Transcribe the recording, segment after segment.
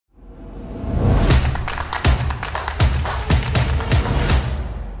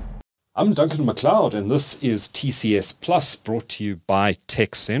I'm Duncan McLeod, and this is TCS Plus, brought to you by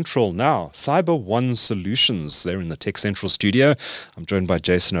Tech Central. Now, Cyber One Solutions, they're in the Tech Central studio. I'm joined by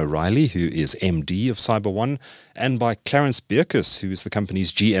Jason O'Reilly, who is MD of Cyber One, and by Clarence Bierkus, who is the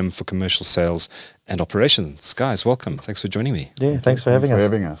company's GM for commercial sales and operations. Guys, welcome. Thanks for joining me. Yeah, thanks for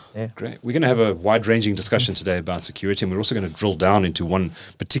having us. Yeah. Great. We're going to have a wide-ranging discussion today about security, and we're also going to drill down into one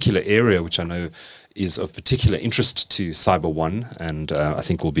particular area, which I know is of particular interest to Cyber One, and I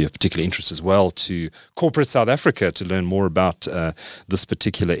think will be of particular interest as well to corporate South Africa to learn more about this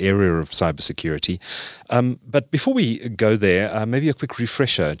particular area of cybersecurity. But before we go there, maybe a quick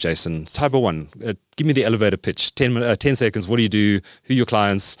refresher, Jason. Cyber One, give me the elevator pitch. 10 seconds. What do you do? Who are your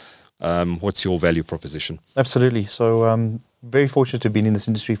clients? What's your value proposition? Absolutely. So very fortunate to have been in this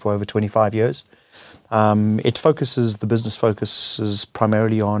industry for over 25 years. The business focuses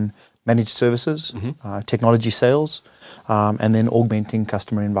primarily on managed services, technology sales, and then augmenting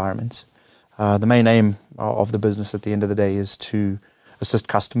customer environments. The main aim of the business at the end of the day is to assist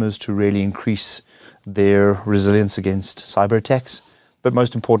customers to really increase their resilience against cyber attacks, but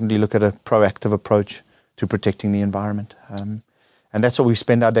most importantly, look at a proactive approach to protecting the environment. And that's what we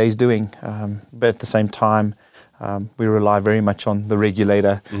spend our days doing. But at the same time, we rely very much on the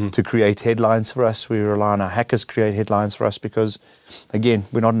regulator to create headlines for us. We rely on our hackers to create headlines for us because, again,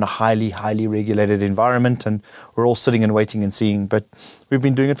 we're not in a highly regulated environment and we're all sitting and waiting and seeing. But we've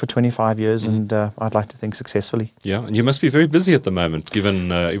been doing it for 25 years and I'd like to think successfully. Yeah, and you must be very busy at the moment,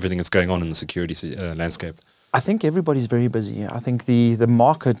 given everything that's going on in the security landscape. I think everybody's very busy. I think the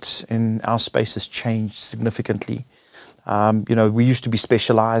market in our space has changed significantly. We used to be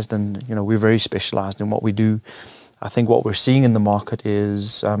specialized and, we're very specialized in what we do. I think what we're seeing in the market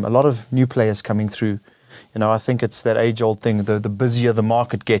is a lot of new players coming through. I think it's that age-old thing, the busier the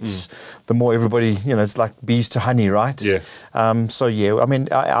market gets, the more everybody, it's like bees to honey, right? Yeah.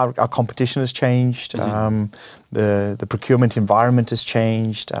 Our competition has changed. The procurement environment has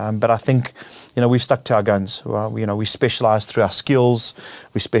changed. But I think, we've stuck to our guns. We specialize through our skills.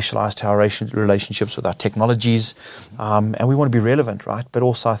 We specialize to our relationships with our technologies. And we want to be relevant, right? But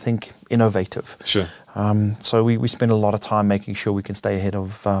also, I think, innovative. Sure. So we spend a lot of time making sure we can stay ahead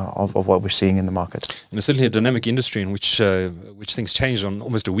of what we're seeing in the market. And it's certainly a dynamic industry in which things change on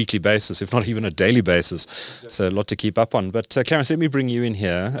almost a weekly basis, if not even a daily basis. Exactly. So a lot to keep up on. But Clarence, let me bring you in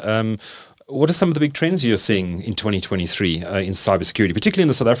here. What are some of the big trends you're seeing in 2023 in cybersecurity, particularly in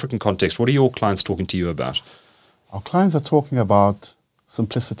the South African context? What are your clients talking to you about? Our clients are talking about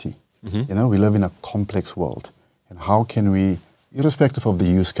simplicity. We live in a complex world. And how can we, irrespective of the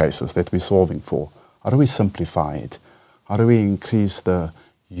use cases that we're solving for, how do we simplify it? How do we increase the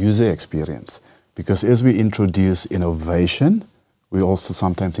user experience? Because as we introduce innovation, we also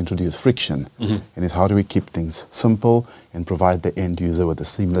sometimes introduce friction. And it's how do we keep things simple and provide the end user with a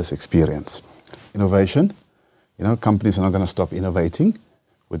seamless experience? Innovation, companies are not going to stop innovating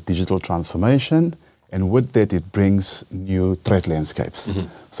with digital transformation. And with that, it brings new threat landscapes.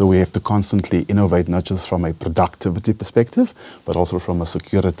 So we have to constantly innovate, not just from a productivity perspective, but also from a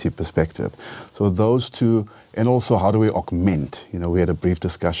security perspective. So those two, and also how do we augment? We had a brief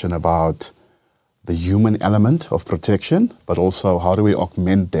discussion about the human element of protection, but also how do we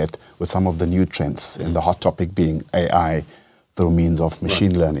augment that with some of the new trends, and the hot topic being AI through means of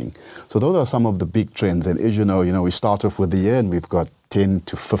machine learning. So those are some of the big trends. And as you know, we start off with the year and we've got 10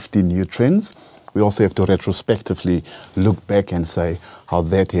 to 15 new trends. We also have to retrospectively look back and say how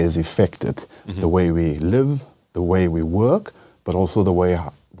that has affected the way we live, the way we work, but also the way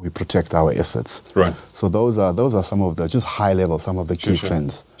we protect our assets. Right. So those are some of the, just high level, some of the key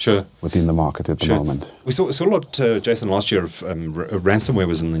trends within the market at the moment. We saw a lot, Jason, last year of ransomware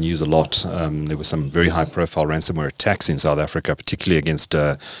was in the news a lot. There were some very high profile ransomware attacks in South Africa, particularly against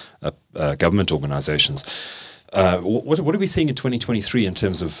government organizations. What are we seeing in 2023 in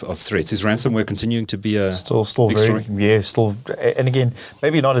terms of threats? Is ransomware continuing to be a still big very, story? Yeah, still. And again,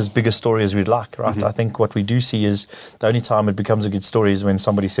 maybe not as big a story as we'd like, right? I think what we do see is the only time it becomes a good story is when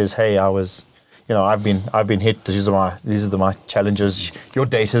somebody says, "Hey, I've been hit. These are my challenges. Your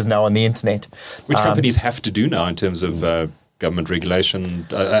data is now on the internet." Which companies have to do now in terms of government regulation?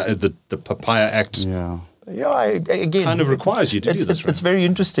 The Papaya Act. Yeah. Yeah, again, kind of requires you to do this, right? It's very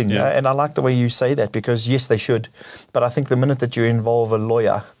interesting, and I like the way you say that because yes, they should, but I think the minute that you involve a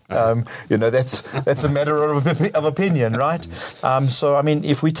lawyer, that's a matter of opinion, right? So I mean,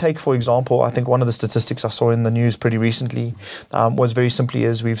 if we take, for example, I think one of the statistics I saw in the news pretty recently was very simply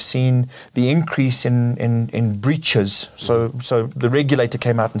is we've seen the increase in breaches. So the regulator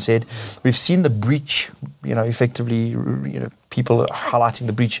came out and said we've seen the breach, effectively, people highlighting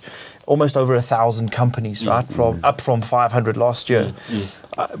the breach. Almost over 1,000 companies, right? Up from 500 last year.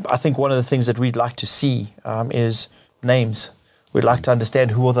 I think one of the things that we'd like to see is names. We'd like to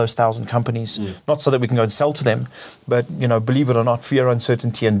understand who are those 1,000 companies, not so that we can go and sell to them, but, believe it or not, fear,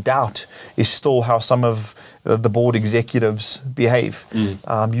 uncertainty, and doubt is still how some of the board executives behave.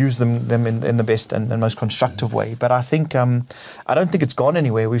 Use them in the best and most constructive way. But I think I don't think it's gone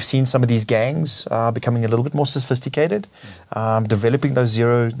anywhere. We've seen some of these gangs becoming a little bit more sophisticated, developing those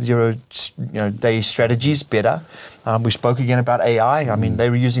zero day strategies better. We spoke again about AI. I mean, they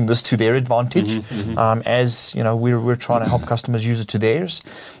were using this to their advantage, as we're trying to help customers use it to theirs.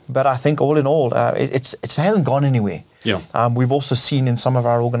 But I think all in all, it hasn't gone anywhere. Yeah. We've also seen in some of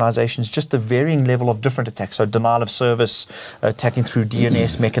our organizations just the varying level of different attacks. So denial of service, attacking through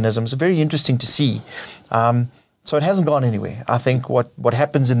DNS mechanisms, very interesting to see. So it hasn't gone anywhere. I think what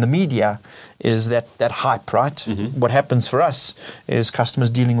happens in the media is that hype, right? What happens for us is customers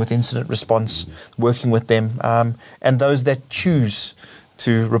dealing with incident response, working with them, and those that choose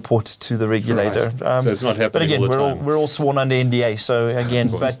to report to the regulator. Right. So it's not happening but again, all the time. we're all sworn under NDA. So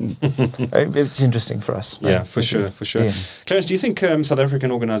again, but it's interesting for us. Yeah, for sure. Yeah. Clarence, do you think South African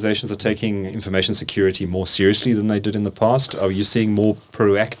organizations are taking information security more seriously than they did in the past? Are you seeing more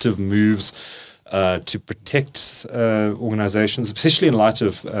proactive moves to protect organizations, especially in light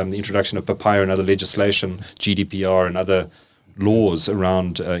of the introduction of PAPIA and other legislation, GDPR and other laws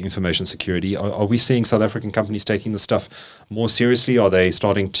around information security? Are we seeing South African companies taking this stuff more seriously? Are they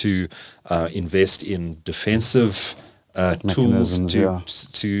starting to invest in defensive tools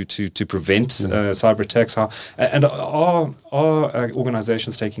to prevent cyber attacks? And are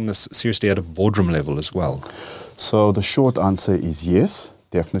organizations taking this seriously at a boardroom level as well? So the short answer is yes,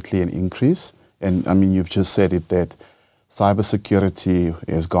 definitely an increase. And I mean, you've just said it, that cybersecurity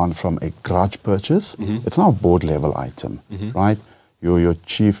has gone from a grudge purchase. It's now a board level item, right? Your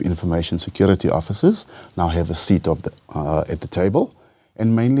chief information security officers now have a seat at the table,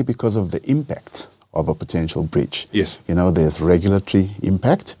 and mainly because of the impact of a potential breach. Yes. There's regulatory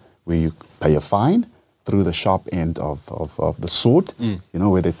impact where you pay a fine through the sharp end of the sword,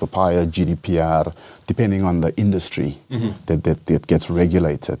 whether it's PAPIA, GDPR, depending on the industry that gets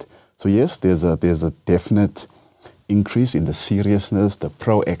regulated. So yes, there's a definite increase in the seriousness, the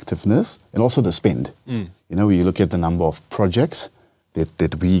proactiveness, and also the spend. When you look at the number of projects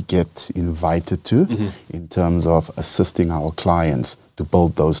that we get invited to in terms of assisting our clients to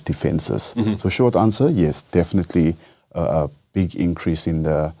build those defenses. So short answer, yes, definitely a big increase in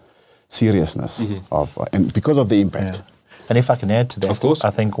the seriousness and because of the impact. Yeah. And if I can add to that, of course.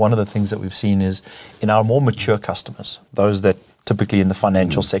 I think one of the things that we've seen is in our more mature customers, those that typically in the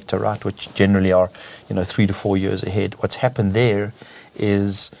financial sector, right, which generally are, 3 to 4 years ahead. What's happened there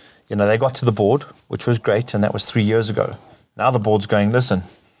is, they got to the board, which was great, and that was 3 years ago. Now the board's going, listen,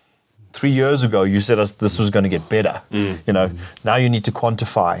 3 years ago you said this was going to get better. Now you need to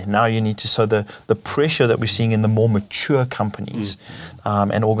quantify. Now you need to. So the pressure that we're seeing in the more mature companies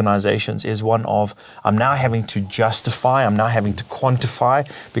and organizations is one of, I'm now having to justify, I'm now having to quantify,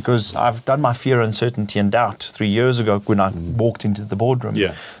 because I've done my fear, uncertainty, and doubt 3 years ago when I walked into the boardroom.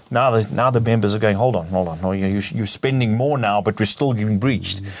 Yeah. Now the members are going, hold on. No, you're spending more now, but we're still getting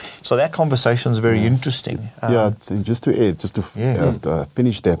breached. So that conversation is very interesting. Just to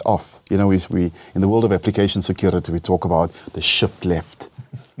finish that off, we in the world of application security, we talk about the shift left,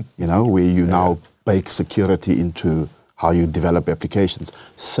 where you now bake security into how you develop applications.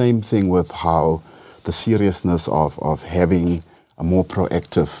 Same thing with how the seriousness of having a more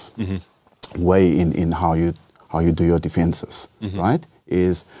proactive way in how you do your defenses, right?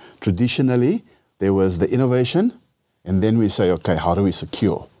 Is traditionally there was the innovation, and then we say, okay, how do we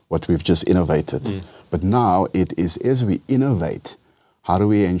secure what we've just innovated? But now it is, as we innovate, how do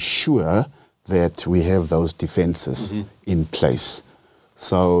we ensure that we have those defenses in place?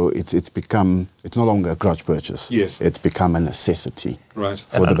 So it's no longer a grudge purchase. Yes. It's become a necessity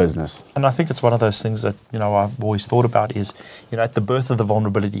for the business. And I think it's one of those things that, I've always thought about is, at the birth of the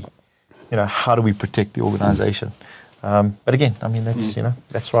vulnerability, how do we protect the organization? But again, I mean,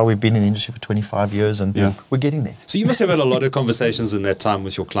 that's why we've been in the industry for 25 years and we're getting there. So you must have had a lot of conversations in that time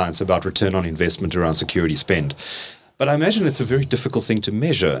with your clients about return on investment around security spend. But I imagine it's a very difficult thing to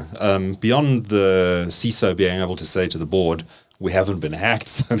measure. Beyond the CISO being able to say to the board, we haven't been hacked,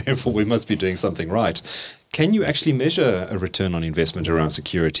 so therefore we must be doing something right. Can you actually measure a return on investment around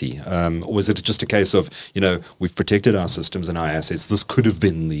security? Or is it just a case of, we've protected our systems and our assets, this could have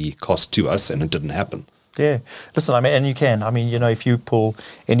been the cost to us and it didn't happen? Yeah. Listen, I mean, and you can. I mean, if you pull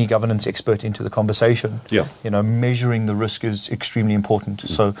any governance expert into the conversation, measuring the risk is extremely important.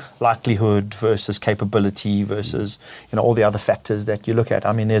 So likelihood versus capability versus, all the other factors that you look at.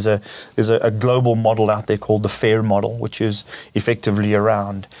 I mean, there's a global model out there called the FAIR model, which is effectively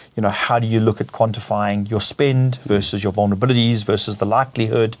around, how do you look at quantifying your spend versus your vulnerabilities versus the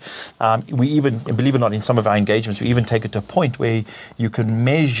likelihood. We even, believe it or not, in some of our engagements, we even take it to a point where you can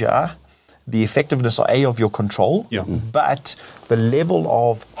measure the effectiveness of your control, but the level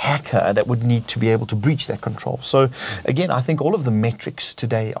of hacker that would need to be able to breach that control. So again, I think all of the metrics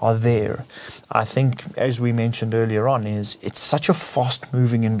today are there. I think, as we mentioned earlier on, it's such a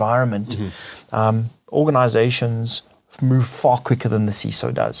fast-moving environment. Organizations move far quicker than the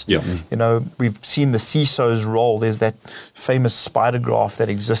CISO does. We've seen the CISO's role. There's that famous spider graph that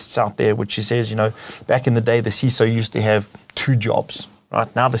exists out there, which says, back in the day, the CISO used to have 2 jobs.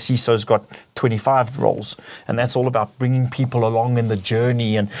 Right now, the CISO's got 25 roles, and that's all about bringing people along in the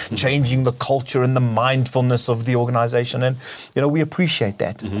journey and changing the culture and the mindfulness of the organization. And, we appreciate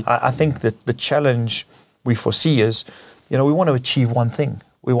that. I think that the challenge we foresee is, we want to achieve one thing.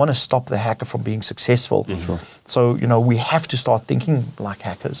 We want to stop the hacker from being successful. So, we have to start thinking like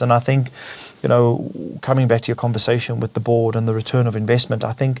hackers. And I think, coming back to your conversation with the board and the return of investment,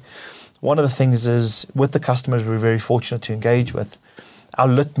 I think one of the things is with the customers we're very fortunate to engage with, our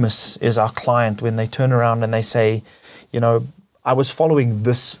litmus is our client when they turn around and they say, I was following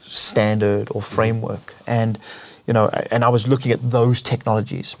this standard or framework and I was looking at those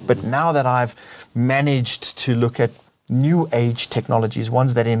technologies. But now that I've managed to look at new age technologies,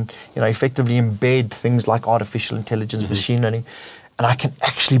 ones that effectively embed things like artificial intelligence, machine learning, and I can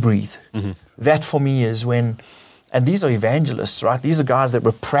actually breathe. That for me is when, and these are evangelists, right? These are guys that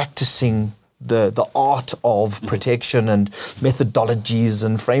were practicing the art of protection and methodologies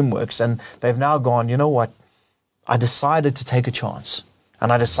and frameworks, and they've now gone, you know what, I decided to take a chance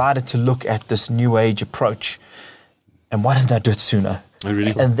and I decided to look at this new age approach, and why didn't I do it sooner?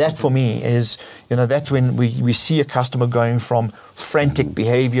 And that for me is, that's when we see a customer going from frantic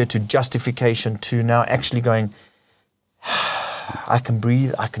behavior to justification to now actually going, I can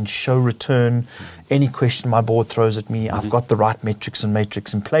breathe, I can show return. Any question my board throws at me, I've got the right metrics and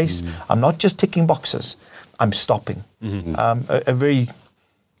matrix in place. I'm not just ticking boxes, I'm stopping. A very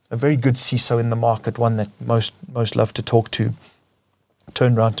good CISO in the market, one that most love to talk to,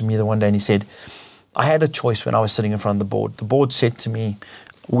 turned around to me the one day and he said, I had a choice when I was sitting in front of the board. The board said to me,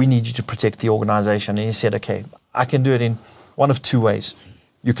 we need you to protect the organization. And he said, okay, I can do it in one of 2 ways.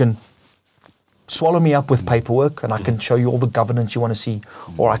 You can swallow me up with paperwork and I can show you all the governance you want to see,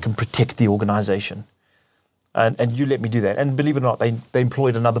 or I can protect the organization. And you let me do that. And believe it or not, they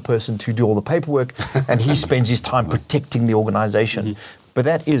employed another person to do all the paperwork and he spends his time protecting the organization. But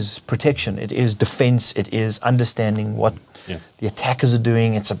that is protection. It is defense. It is understanding what the attackers are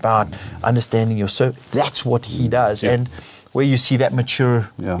doing. It's about understanding your service. That's what he does. And where you see that mature,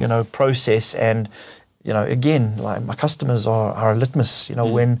 process, and again, like my customers are a litmus.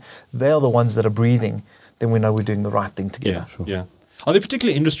 When they're the ones that are breathing, then we know we're doing the right thing together. Are there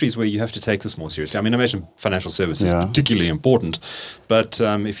particular industries where you have to take this more seriously? I mean, I imagine financial services is particularly important, but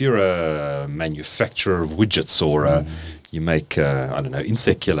if you're a manufacturer of widgets or you make,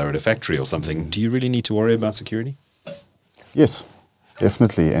 insect killer at a factory or something, do you really need to worry about security? Yes,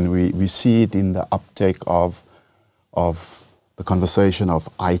 definitely. And we see it in the uptake of the conversation of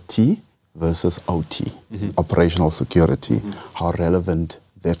IT versus OT, operational security, how relevant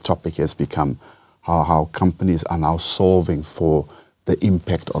that topic has become, how companies are now solving for the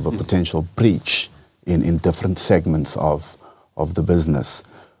impact of a potential breach in different segments of the business.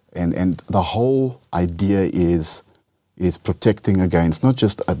 And the whole idea is protecting against not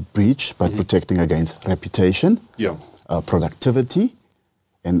just a breach, but protecting against reputation, productivity,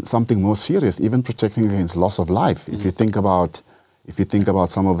 and something more serious, even protecting against loss of life. If you think about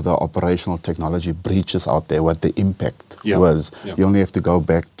some of the operational technology breaches out there, what the impact was, you only have to go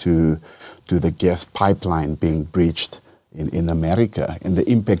back to the gas pipeline being breached in America, and the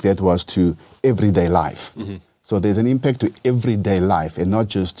impact that was to everyday life. So there's an impact to everyday life and not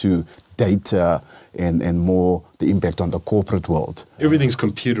just to data and more the impact on the corporate world. Everything's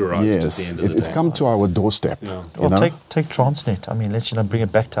computerized at the end of the day. It's come to our doorstep. Well, take Transnet. I mean, let's bring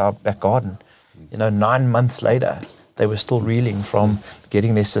it back to our back garden. 9 months later, they were still reeling from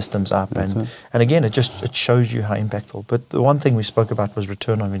getting their systems up. And again, it shows you how impactful. But the one thing we spoke about was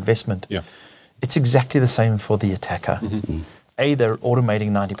return on investment. It's exactly the same for the attacker. they're automating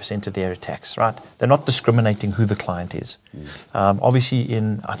 90% of their attacks, right? They're not discriminating who the client is. Obviously,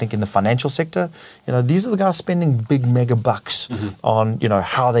 I think in the financial sector, these are the guys spending big mega bucks on,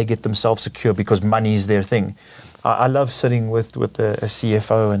 how they get themselves secure because money is their thing. I love sitting with a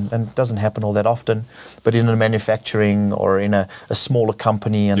CFO, and it doesn't happen all that often, but in a manufacturing or in a smaller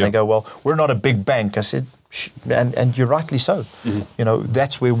company, and they go, well, we're not a big bank. I said, and you're rightly so.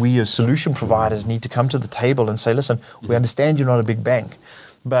 That's where we as solution providers need to come to the table and say, listen, we understand you're not a big bank,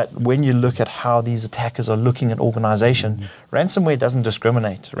 but when you look at how these attackers are looking at organization, ransomware doesn't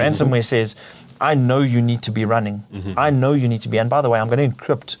discriminate. Ransomware says, I know you need to be running. I know you need to be, and by the way, I'm going to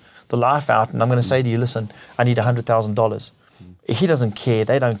encrypt the life out, and I'm going to say to you, listen, I need $100,000. He doesn't care.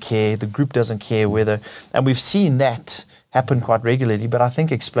 They don't care. The group doesn't care whether, and we've seen that happen quite regularly, but I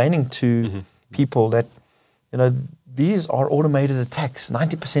think explaining to people that these are automated attacks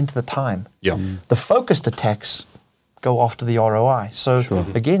 90% of the time. Yeah. The focused attacks go after the ROI. So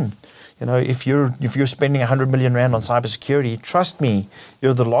again, if you're spending 100 million rand on cybersecurity, trust me,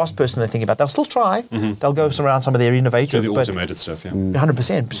 you're the last person they think about. They'll still try. They'll go around some of their innovative, the automated stuff. Yeah.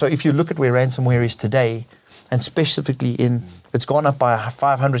 100%. So if you look at where ransomware is today, and specifically it's gone up by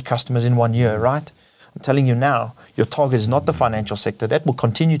 500 customers in 1 year, right? I'm telling you now, your target is not the financial sector. That will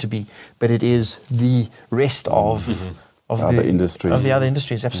continue to be, but it is the rest of the other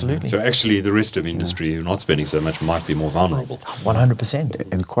industries, absolutely. So actually, the rest of industry who are not spending so much might be more vulnerable.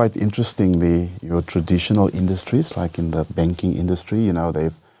 100%. And quite interestingly, your traditional industries, like in the banking industry,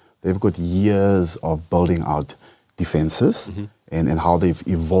 they've got years of building out defenses. And how they've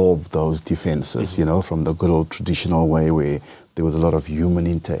evolved those defenses, from the good old traditional way where there was a lot of human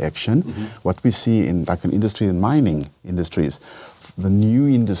interaction. What we see in like an industry in mining industries, the new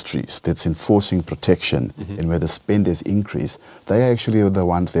industries that's enforcing protection and where the spend has increased, they actually are the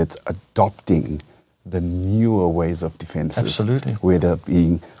ones that's adopting the newer ways of defenses. Absolutely. Whether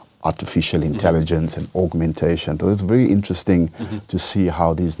being artificial intelligence and augmentation. So it's very interesting to see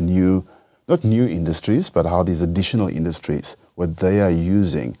how these not new industries, but how these additional industries, what they are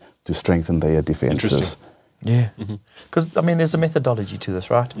using to strengthen their defenses. Yeah, because there's a methodology to this,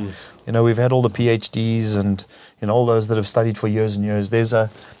 right? We've had all the PhDs and all those that have studied for years and years. There's a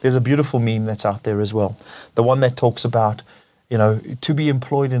beautiful meme that's out there as well, the one that talks about to be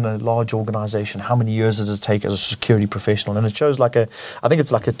employed in a large organization, how many years does it take as a security professional? And it shows I think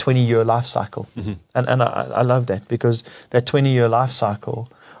it's like a 20-year life cycle, and I love that, because that 20-year life cycle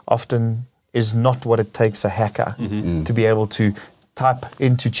often is not what it takes a hacker to be able to type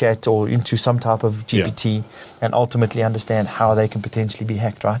into chat or into some type of GPT and ultimately understand how they can potentially be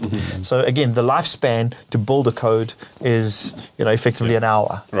hacked, right? So again, the lifespan to build a code is effectively an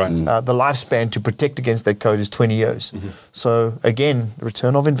hour. Right. The lifespan to protect against that code is 20 years. So again,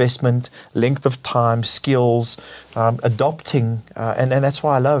 return of investment, length of time, skills, adopting, and that's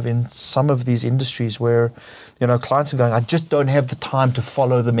why I love in some of these industries where clients are going, I just don't have the time to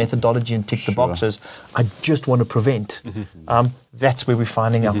follow the methodology and tick the boxes. I just want to prevent. That's where we're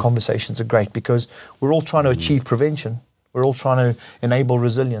finding our conversations are great, because we're all trying to achieve prevention. We're all trying to enable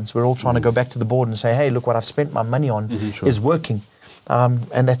resilience. We're all trying to go back to the board and say, hey, look, what I've spent my money on is working.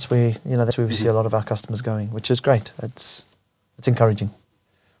 And that's where we see a lot of our customers going, which is great. It's encouraging.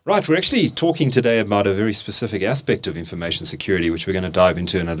 Right, we're actually talking today about a very specific aspect of information security, which we're going to dive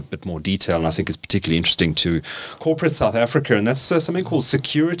into in a bit more detail, and I think is particularly interesting to corporate South Africa, and that's something called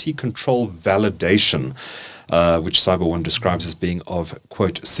security control validation, which CyberOne describes as being of,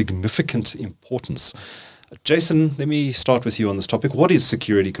 quote, significant importance. Jason, let me start with you on this topic. What is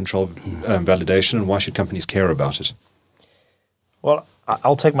security control validation, and why should companies care about it? Well,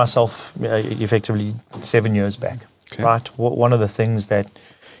 I'll take myself effectively 7 years back, right? One of the things that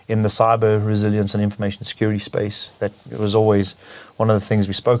in the cyber resilience and information security space, that it was always one of the things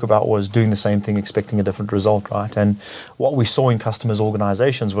we spoke about was doing the same thing, expecting a different result, right? And what we saw in customers'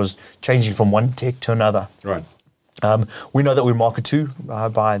 organizations was changing from one tech to another. Right. We know that we're marketed to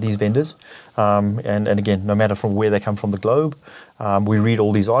by these vendors. And again, no matter from where they come from the globe, we read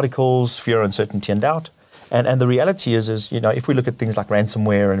all these articles, fear, uncertainty, and doubt. And the reality is, if we look at things like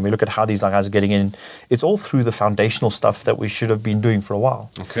ransomware and we look at how these guys are getting in, it's all through the foundational stuff that we should have been doing for a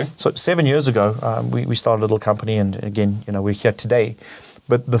while. Okay. So 7 years ago, we started a little company, and again, we're here today.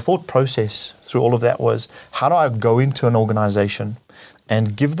 But the thought process through all of that was, how do I go into an organization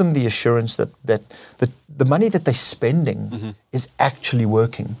and give them the assurance that the money that they're spending is actually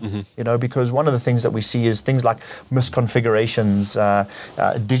working. Because one of the things that we see is things like misconfigurations,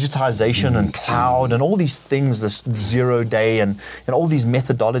 digitization and cloud and all these things, this 0 day and all these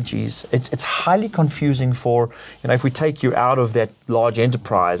methodologies. It's highly confusing for, if we take you out of that large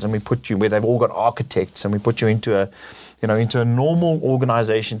enterprise and we put you where they've all got architects and we put you into a normal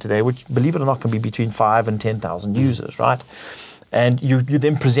organization today, which, believe it or not, can be between 5 and 10,000 users, right? And you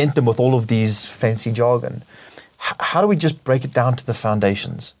then present them with all of these fancy jargon. How do we just break it down to the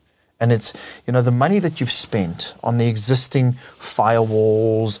foundations? And it's, the money that you've spent on the existing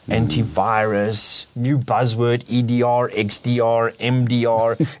firewalls, antivirus, new buzzword, EDR, XDR,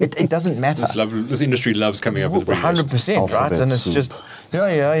 MDR, it doesn't matter. This industry loves coming up with abbreviations. 100%, right? And it's just,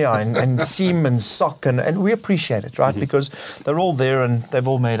 and SIEM and SOC, and we appreciate it, right? Because they're all there and they've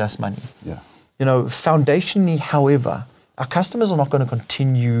all made us money. Yeah. Foundationally, however, our customers are not going to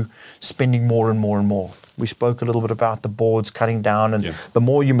continue spending more and more and more. We spoke a little bit about the boards cutting down, and the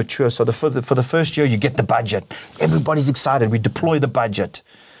more you mature, so for the first year, you get the budget. Everybody's excited. We deploy the budget.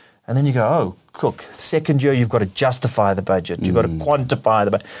 And then you go, oh, cook. Second year, you've got to justify the budget. You've got to quantify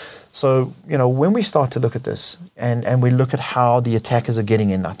the budget. So, when we start to look at this and we look at how the attackers are getting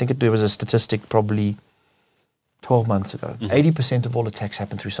in, I think there was a statistic probably 12 months ago. 80% of all attacks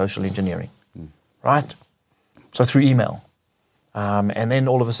happen through social engineering, right? So through email. And then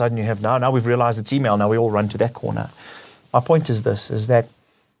all of a sudden you have, now we've realized it's email, now we all run to that corner. My point is this, is that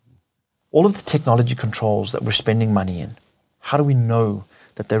all of the technology controls that we're spending money in, how do we know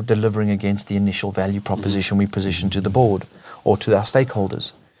that they're delivering against the initial value proposition we position to the board or to our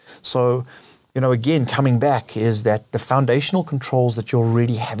stakeholders? So, again, coming back is that the foundational controls that you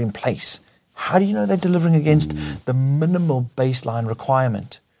already have in place, how do you know they're delivering against the minimal baseline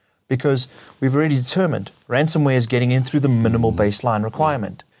requirement? Because we've already determined ransomware is getting in through the minimal baseline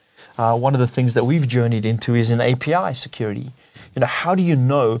requirement. One of the things that we've journeyed into is in API security. How do you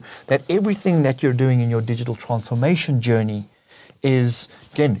know that everything that you're doing in your digital transformation journey is,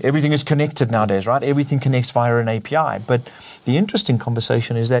 again, everything is connected nowadays, right? Everything connects via an API. But the interesting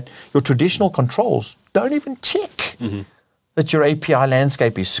conversation is that your traditional controls don't even check that your API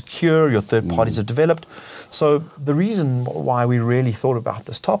landscape is secure, your third parties have developed. So the reason why we really thought about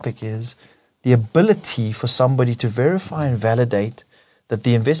this topic is the ability for somebody to verify and validate that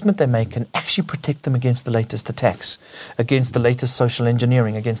the investment they make can actually protect them against the latest attacks, against the latest social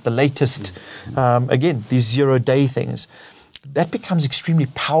engineering, against the latest, again, these 0 day things. That becomes extremely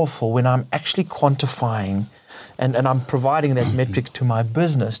powerful when I'm actually quantifying and I'm providing that metric to my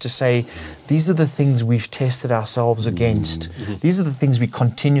business to say, these are the things we've tested ourselves against. These are the things we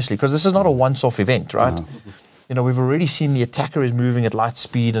continuously, because this is not a once-off event, right? We've already seen the attacker is moving at light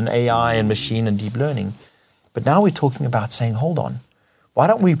speed and AI and machine and deep learning. But now we're talking about saying, hold on, why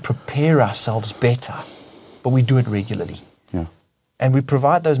don't we prepare ourselves better, but we do it regularly? Yeah. And we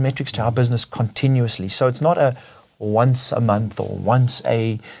provide those metrics to our business continuously. So it's not a once a month or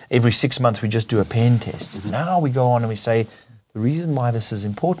every 6 months we just do a pen test. Now we go on and we say, the reason why this is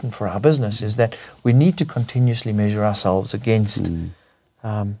important for our business is that we need to continuously measure ourselves against,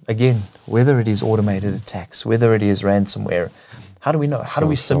 again, whether it is automated attacks, whether it is ransomware. How do we know? How do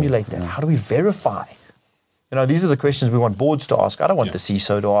we simulate that? How do we verify? These are the questions we want boards to ask. I don't want the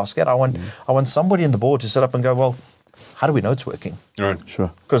CISO to ask it. I want somebody in the board to sit up and go, well, how do we know it's working? Right.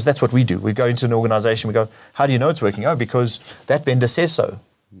 Sure. Because that's what we do. We go into an organization, we go, how do you know it's working? Oh, because that vendor says so.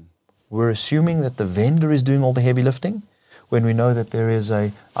 We're assuming that the vendor is doing all the heavy lifting when we know that there is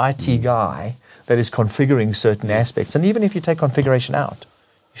a IT guy that is configuring certain aspects. And even if you take configuration out,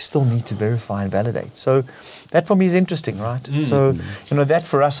 you still need to verify and validate. So that for me is interesting, right? So, that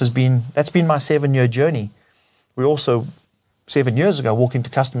for us that's been my 7-year journey. We also, 7 years ago, walk into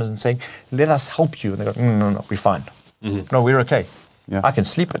customers and saying, let us help you. And they go, no, we're fine. No, we're okay. Yeah. I can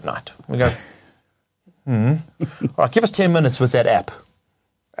sleep at night. We go, all right, give us 10 minutes with that app.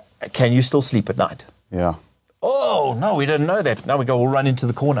 Can you still sleep at night? Yeah. Oh, no, we didn't know that. Now we go, we'll run into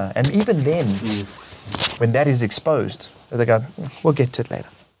the corner. And even then, when that is exposed, they go, we'll get to it later.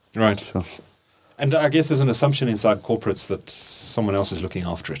 Right. Sure. And I guess there's an assumption inside corporates that someone else is looking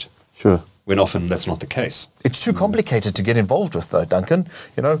after it. Sure. When often that's not the case. It's too complicated to get involved with, though, Duncan.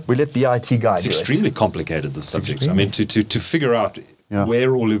 We let the IT guy It's do extremely it. complicated, this subject. I mean, to figure out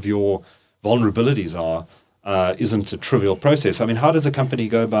where all of your vulnerabilities are isn't a trivial process. I mean, how does a company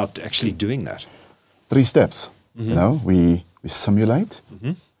go about actually doing that? 3 steps. We simulate.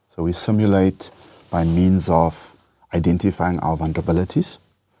 So we simulate by means of identifying our vulnerabilities.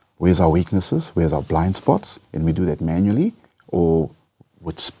 Where's our weaknesses? Where's our blind spots? And we do that manually or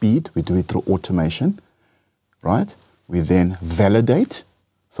with speed. We do it through automation, right? We then validate,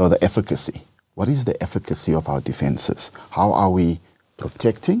 so the efficacy. What is the efficacy of our defenses? How are we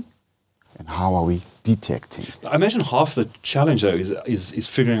protecting and how are we detecting? I imagine half the challenge, though, is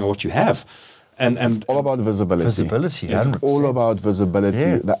figuring out what you have. And all about visibility. Visibility, It's 100%. all about visibility.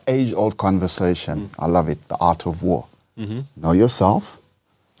 Yeah. The age-old conversation. I love it. The art of war. Know yourself,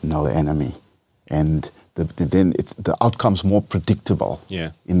 know the enemy. And then the outcome's more predictable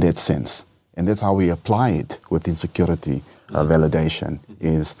in that sense. And that's how we apply it within security validation,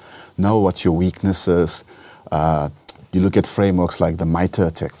 is know what your weaknesses. You look at frameworks like the MITRE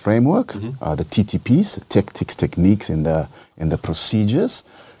ATT&CK framework, the TTPs, tactics, techniques, and the procedures.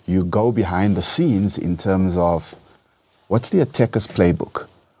 You go behind the scenes in terms of what's the attacker's playbook?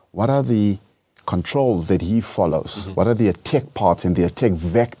 What are the controls that he follows? What are the attack paths and the attack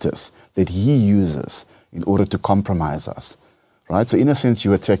vectors that he uses in order to compromise us? Right? So in a sense,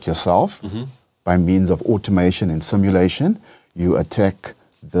 you attack yourself by means of automation and simulation. You attack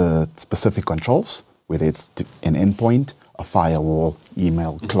the specific controls, whether it's an endpoint, a firewall,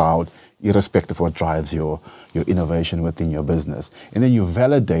 email, cloud, irrespective of what drives your innovation within your business. And then you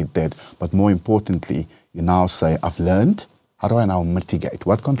validate that, but more importantly, you now say, I've learned, how do I now mitigate?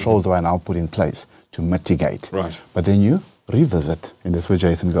 What controls do I now put in place to mitigate? Right. But then you revisit, and that's where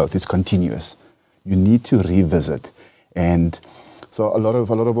Jason goes. It's continuous. You need to revisit. And so a lot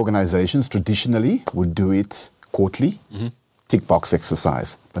of organizations traditionally would do it quarterly, tick box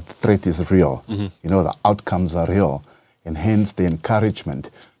exercise, but the threat is real. You know, the outcomes are real, and hence the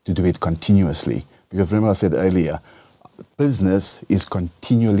encouragement to do it continuously. Because remember I said earlier, business is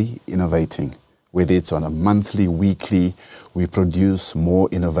continually innovating. Whether it's on a monthly, weekly, we produce more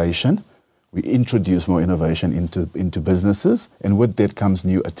innovation, we introduce more innovation into businesses, and with that comes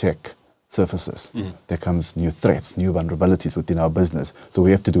new attack surfaces. There comes new threats, new vulnerabilities within our business. So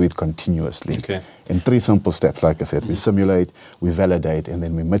we have to do it continuously. Okay. In 3 simple steps, like I said, we simulate, we validate, and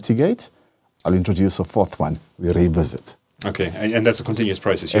then we mitigate. I'll introduce a 4th one, we revisit. Okay, and that's a continuous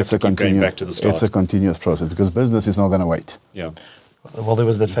process. You It's have to keep going back to the start. It's a continuous process because business is not going to wait. Yeah. Well, there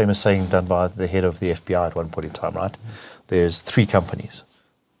was that famous saying done by the head of the FBI at one point in time, right? There's 3 companies: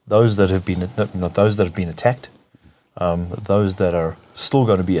 those that have been attacked, those that are still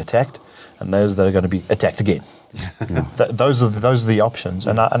going to be attacked, and those that are going to be attacked again. Those are the options.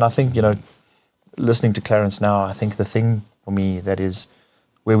 And I think, you know, listening to Clarence now, I think the thing for me that is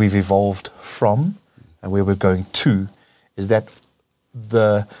where we've evolved from and where we're going to is that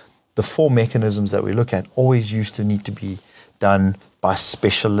the 4 mechanisms that we look at always used to need to be done by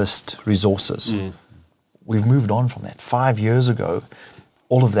specialist resources. We've moved on from that. 5 years ago,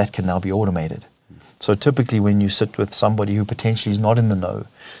 all of that can now be automated. So typically when you sit with somebody who potentially is not in the know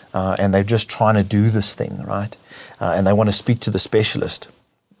and they're just trying to do this thing, right, and they want to speak to the specialist,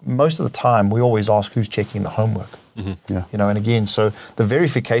 most of the time we always ask who's checking the homework. You know, and again, so the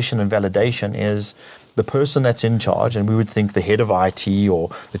verification and validation is the person that's in charge, and we would think the head of IT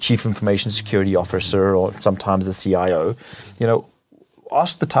or the chief information security officer or sometimes the CIO, you know,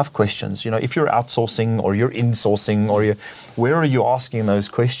 ask the tough questions. You know, if you're outsourcing or you're insourcing or where are you asking those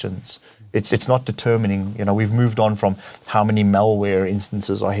questions? It's not determining, you know, we've moved on from how many malware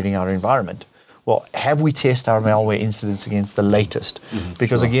instances are hitting our environment. Well, have we tested our malware incidents against the latest?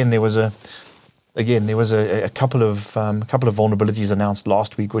 Because again, there was a couple of vulnerabilities announced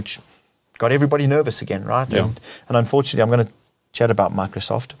last week, which got everybody nervous again, right? Yeah. And unfortunately, I'm going to chat about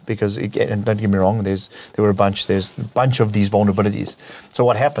Microsoft because, again, and don't get me wrong, there's a bunch of these vulnerabilities. So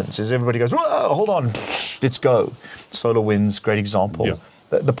what happens is everybody goes, whoa, hold on, let's go. SolarWinds, great example. Yeah.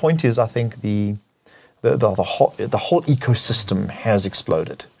 The point is, I think the whole ecosystem has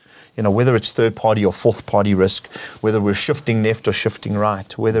exploded. You know, whether it's third-party or fourth-party risk, whether we're shifting left or shifting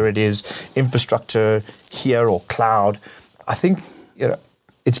right, whether it is infrastructure here or cloud, I think, you know,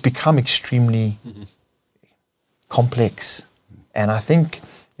 it's become extremely complex. And I think,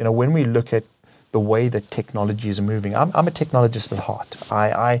 you know, when we look at the way that technologies are moving, I'm a technologist at heart.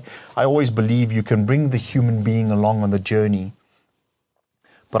 I always believe you can bring the human being along on the journey,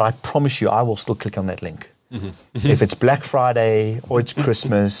 but I promise you I will still click on that link. If it's Black Friday or it's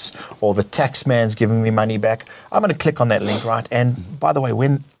Christmas or the tax man's giving me money back, I'm going to click on that link, right? And by the way,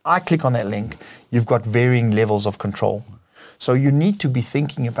 when I click on that link, you've got varying levels of control. So you need to be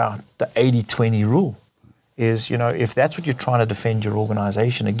thinking about the 80-20 rule. Is, you know, if that's what you're trying to defend your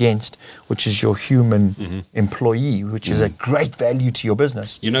organization against, which is your human employee, which is a great value to your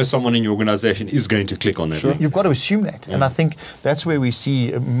business. You know, someone in your organization is going to click on that link. You've got to assume that. And I think that's where we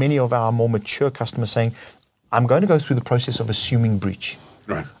see many of our more mature customers saying, I'm going to go through the process of assuming breach.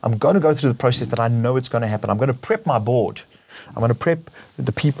 Right. I'm going to go through the process that I know it's going to happen. I'm going to prep my board. I'm going to prep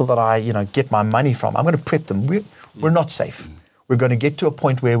the people that I, you know, get my money from. I'm going to prep them. We're not safe. We're going to get to a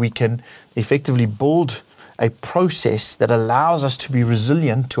point where we can effectively build a process that allows us to be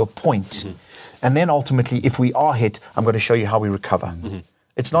resilient to a point. And then ultimately, if we are hit, I'm going to show you how we recover.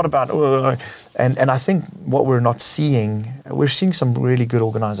 It's not about, and I think what we're not seeing, we're seeing some really good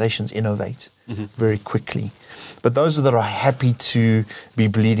organizations innovate very quickly. But those that are happy to be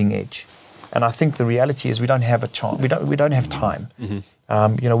bleeding edge. And I think the reality is we don't have a chance. We don't have time.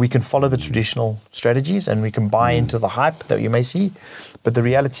 We can follow the traditional strategies and we can buy into the hype that you may see. But the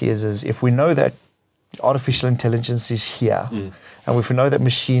reality is if we know that artificial intelligence is here, and if we know that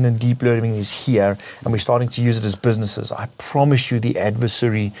machine and deep learning is here, and we're starting to use it as businesses, I promise you the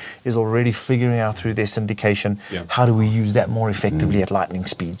adversary is already figuring out through their syndication how do we use that more effectively at lightning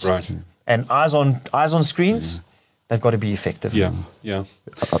speeds. Right. And eyes on screens, they've got to be effective. Yeah.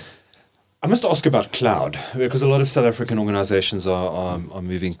 I must ask about cloud, because a lot of South African organizations are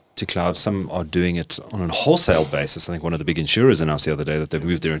moving to cloud. Some are doing it on a wholesale basis. I think one of the big insurers announced the other day that they've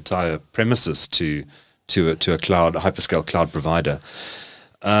moved their entire premises to a cloud, a hyperscale cloud provider.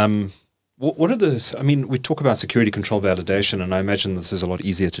 What are the, we talk about security control validation, and I imagine this is a lot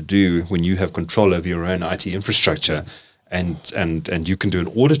easier to do when you have control over your own IT infrastructure and you can do an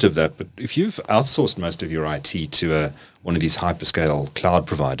audit of that. But if you've outsourced most of your IT to one of these hyperscale cloud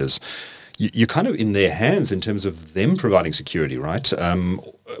providers, you're kind of in their hands in terms of them providing security, right?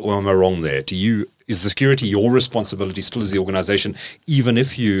 Or am I wrong there? Is the security your responsibility still as the organization, even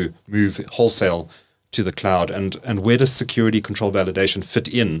if you move wholesale to the cloud? And where does security control validation fit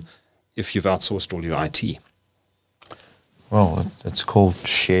in if you've outsourced all your IT? Well, it's called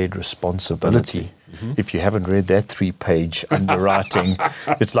shared responsibility. If you haven't read that 3-page underwriting,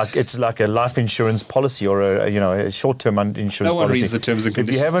 it's like a life insurance policy or a short-term insurance policy. No one reads the terms and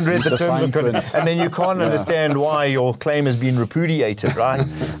conditions. If you haven't read the terms and conditions, and then you can't understand why your claim has been repudiated, right?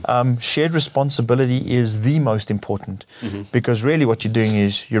 Shared responsibility is the most important because really what you're doing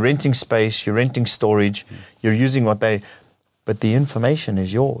is you're renting space, you're renting storage, you're using but the information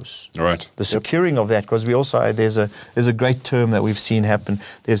is yours. Right. The securing of that, because we also there's a great term that we've seen happen.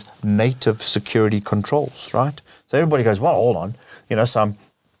 There's native security controls, right? So everybody goes, well, hold on,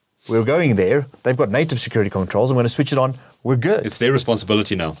 we're going there. They've got native security controls. I'm going to switch it on. We're good. It's their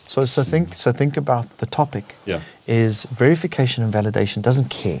responsibility now. So think about the topic. Yeah. Is verification and validation doesn't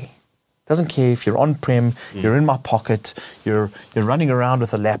care. Doesn't care if you're on-prem, you're in my pocket, you're running around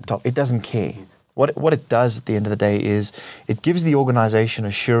with a laptop. It doesn't care. What it does at the end of the day is it gives the organization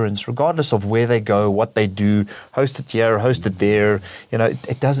assurance, regardless of where they go, what they do, host it here, host it there.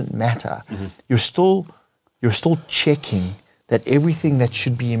 It doesn't matter. You're still checking that everything that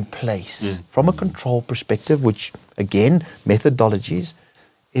should be in place from a control perspective, which again methodologies,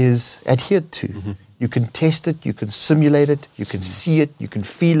 is adhered to. You can test it, you can simulate it, you can see it, you can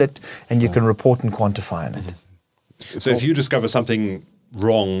feel it, and you can report and quantify on it. So if you discover something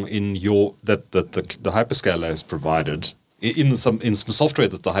wrong in that the hyperscaler has provided in some software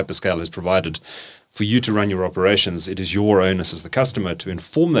that the hyperscaler has provided for you to run your operations, it is your onus as the customer to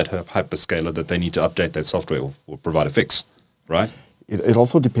inform that hyperscaler that they need to update that software or provide a fix, right? It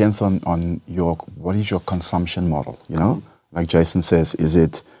also depends on what is your consumption model. Like Jason says,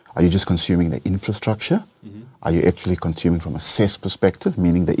 are you just consuming the infrastructure? Are you actually consuming from a SaaS perspective,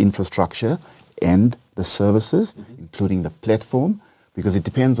 meaning the infrastructure and the services, including the platform? Because it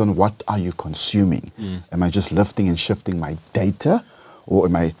depends on what are you consuming. Am I just lifting and shifting my data, or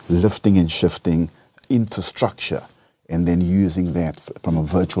am I lifting and shifting infrastructure and then using that from a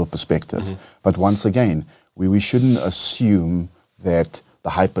virtual perspective? But once again, we shouldn't assume that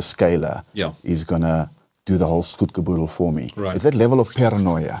the hyperscaler is going to do the whole scoot caboodle for me. Right. It's that level of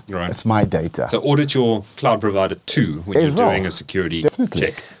paranoia. Right. It's my data. So audit your cloud provider too when you're doing a security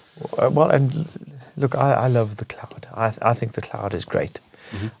check. Look, I love the cloud. I think the cloud is great.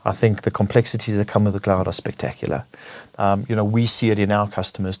 I think the complexities that come with the cloud are spectacular. We see it in our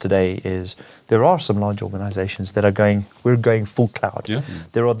customers today is there are some large organizations that are we're going full cloud. Yeah.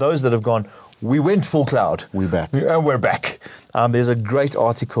 There are those that have gone, we went full cloud. We're back. And we're back. There's a great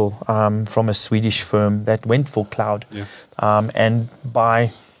article from a Swedish firm that went full cloud. Yeah. And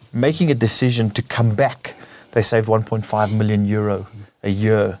by making a decision to come back, they saved 1.5 million euro a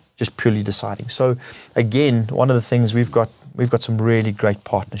year, just purely deciding. So again, one of the things we've got some really great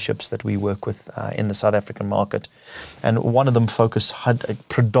partnerships that we work with in the South African market, and one of them focus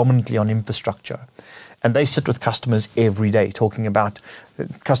predominantly on infrastructure. And they sit with customers every day talking about,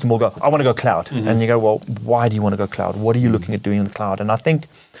 customer will go, I want to go cloud. And you go, well, why do you want to go cloud? What are you looking at doing in the cloud? And I think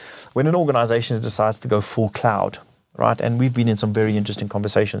when an organization decides to go full cloud, right, and we've been in some very interesting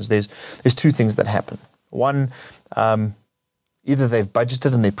conversations, there's two things that happen. One, Either they've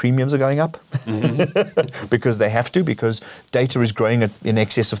budgeted and their premiums are going up because they have to, because data is growing at in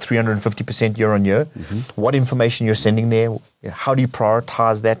excess of 350% year on year. What information you're sending there, how do you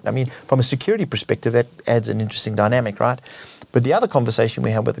prioritize that? I mean, from a security perspective, that adds an interesting dynamic, right? But the other conversation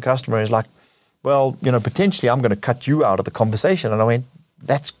we have with the customer is like, well, potentially I'm going to cut you out of the conversation. And I went,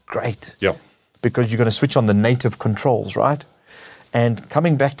 that's great. Yeah. Because you're going to switch on the native controls, right? And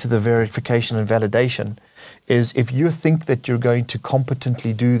coming back to the verification and validation is if you think that you're going to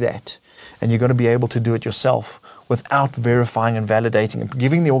competently do that and you're going to be able to do it yourself without verifying and validating and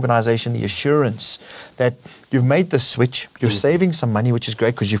giving the organization the assurance that you've made the switch, you're saving some money, which is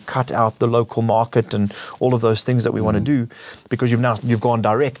great because you've cut out the local market and all of those things that we want to do because you've gone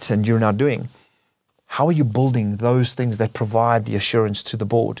direct and you're now doing. How are you building those things that provide the assurance to the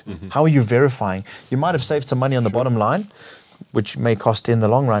board? How are you verifying? You might have saved some money on the bottom line, which may cost in the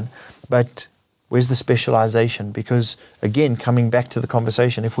long run, but where's the specialization? Because again, coming back to the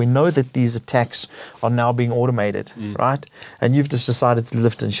conversation, if we know that these attacks are now being automated, right? And you've just decided to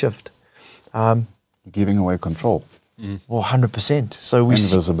lift and shift. Giving away control. Well, 100%. So we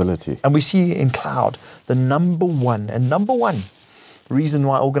see visibility. And we see in cloud, the number one reason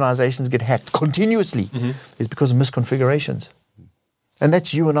why organizations get hacked continuously is because of misconfigurations. And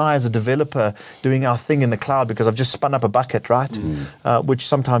that's you and I as a developer doing our thing in the cloud because I've just spun up a bucket, right? Which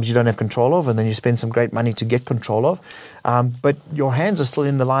sometimes you don't have control of, and then you spend some great money to get control of. But your hands are still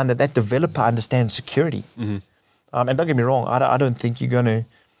in the line that developer understands security. And don't get me wrong, I don't think you're going to,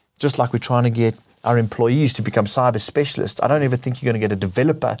 just like we're trying to get our employees to become cyber specialists, I don't ever think you're going to get a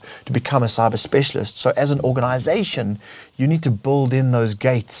developer to become a cyber specialist. So as an organization, you need to build in those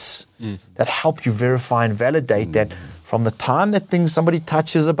gates that help you verify and validate that from the time that somebody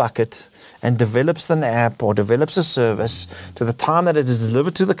touches a bucket and develops an app or develops a service to the time that it is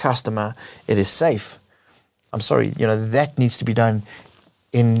delivered to the customer, it is safe. I'm sorry, that needs to be done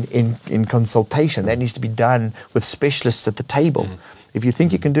in consultation. That needs to be done with specialists at the table. If you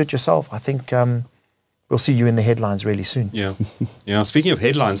think you can do it yourself, I think we'll see you in the headlines really soon. Yeah. Speaking of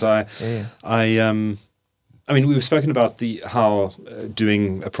headlines, I mean, we've spoken about how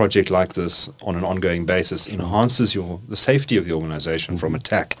doing a project like this on an ongoing basis enhances the safety of the organization from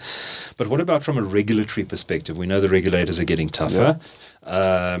attack. But what about from a regulatory perspective? We know the regulators are getting tougher.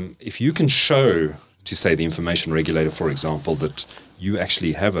 If you can show to, say, the information regulator, for example, that you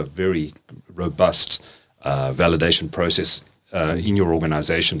actually have a very robust validation process in your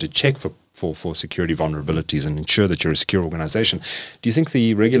organization to check for security vulnerabilities and ensure that you're a secure organization, do you think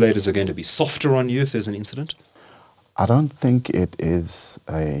the regulators are going to be softer on you if there's an incident? I don't think it is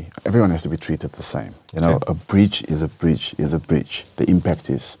everyone has to be treated the same. A breach is a breach is a breach. The impact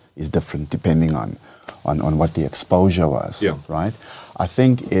is different depending on what the exposure was, right? I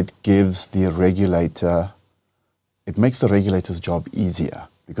think it gives the regulator, it makes the regulator's job easier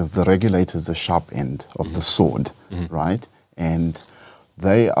because the regulator is the sharp end of the sword, right? And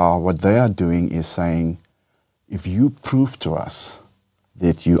what they are doing is saying, if you prove to us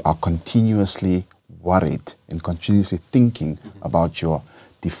that you are continuously worried and continuously thinking about your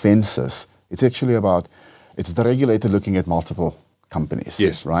defenses, it's the regulator looking at multiple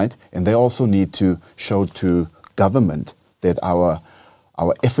companies, right? And they also need to show to government that our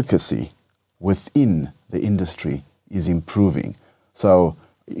efficacy within the industry is improving. So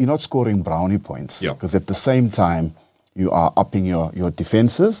you're not scoring brownie points because at the same time, you are upping your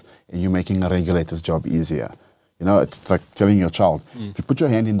defenses and you're making a regulator's job easier. It's like telling your child, if you put your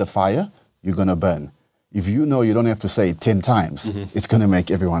hand in the fire, you're going to burn. If you know you don't have to say it 10 times, it's going to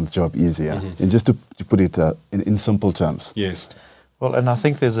make everyone's job easier. And just to put it in simple terms. Yes. Well, and I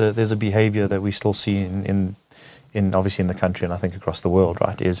think there's a behavior that we still see in obviously in the country and I think across the world,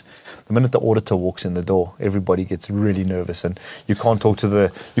 right, is the minute the auditor walks in the door, everybody gets really nervous and you can't talk to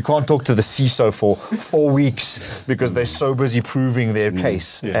the CISO for 4 weeks because they're so busy proving their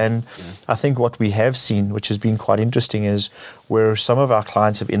case. And I think what we have seen, which has been quite interesting, is where some of our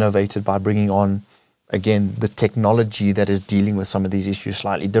clients have innovated by bringing on, again, the technology that is dealing with some of these issues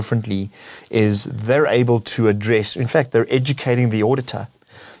slightly differently, is they're able to address, in fact, they're educating the auditor.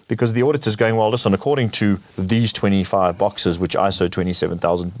 Because the auditor's going, well, listen, according to these 25 boxes, which ISO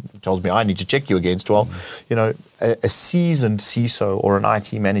 27000 tells me I need to check you against, well, a seasoned CISO or an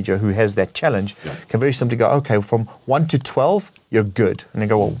IT manager who has that challenge can very simply go, okay, from 1 to 12, you're good. And they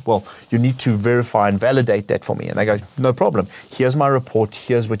go, well, you need to verify and validate that for me. And they go, no problem. Here's my report.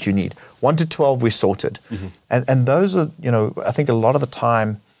 Here's what you need. 1 to 12, we're sorted. And those are, I think a lot of the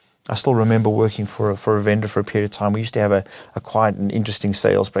time, I still remember working for a vendor for a period of time. We used to have a quite an interesting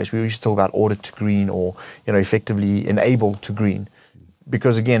sales place. We used to talk about audit to green or, effectively enable to green.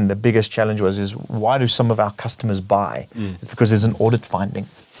 because again, the biggest challenge is why do some of our customers buy? It's because there's an audit finding.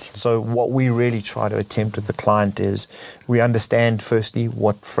 So what we really try to attempt with the client is we understand firstly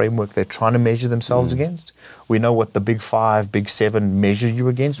what framework they're trying to measure themselves against. We know what the big 5, big 7 measure you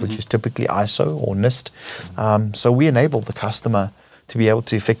against, which is typically ISO or NIST. So we enable the customer to be able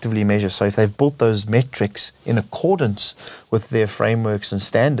to effectively measure. So if they've built those metrics in accordance with their frameworks and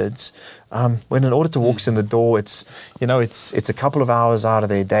standards, when an auditor walks in the door, it's a couple of hours out of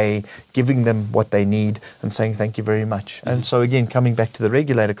their day, giving them what they need and saying thank you very much. And so again, coming back to the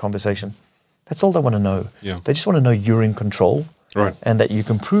regulator conversation, that's all they want to know. Yeah. They just want to know you're in control, right, and that you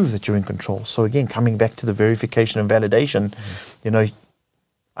can prove that you're in control. So again, coming back to the verification and validation,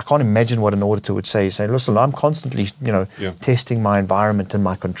 I can't imagine what an auditor would say. Say, listen, I'm constantly, testing my environment and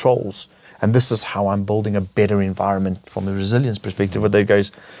my controls, and this is how I'm building a better environment from a resilience perspective. Where they goes,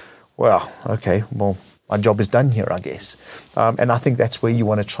 well, okay, well, my job is done here, I guess. And I think that's where you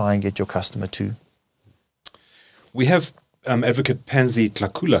want to try and get your customer to. We have Advocate Pansy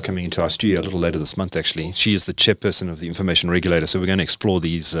Tlakula coming into our studio a little later this month, actually. She is the chairperson of the Information Regulator, so we're going to explore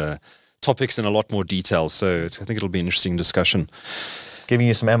these topics in a lot more detail. So I think it'll be an interesting discussion. Giving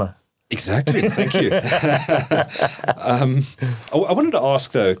you some ammo. Exactly. Thank you. I wanted to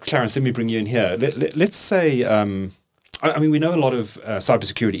ask, though, Clarence, let me bring you in here. Let's say, we know a lot of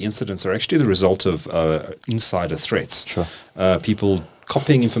cybersecurity incidents are actually the result of insider threats. Sure. People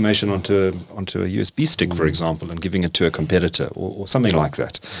copying information onto a USB stick, for example, and giving it to a competitor or something like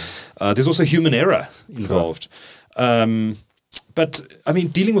that. There's also human error involved. Sure. But,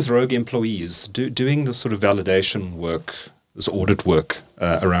 dealing with rogue employees, doing the sort of validation work, this audit work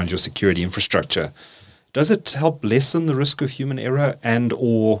around your security infrastructure, does it help lessen the risk of human error and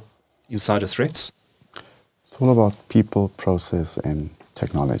or insider threats? It's all about people, process, and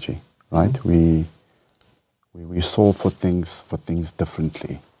technology, right? We solve for things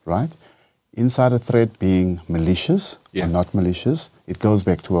differently, right? Insider threat being malicious or not malicious, it goes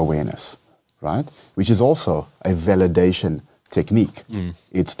back to awareness, right? Which is also a validation technique.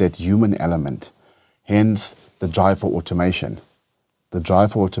 It's that human element. Hence, the drive for automation. The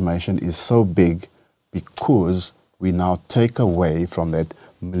drive for automation is so big because we now take away from that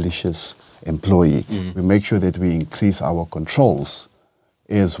malicious employee. We make sure that we increase our controls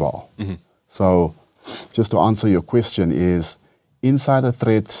as well. So just to answer your question is, insider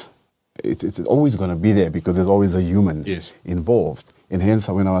threat, it's always going to be there because there's always a human involved. And hence,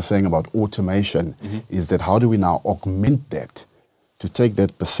 when I was saying about automation, is that how do we now augment that to take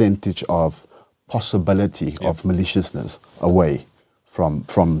that percentage of possibility of maliciousness away from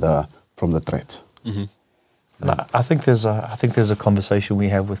the threat. And I think there's a conversation we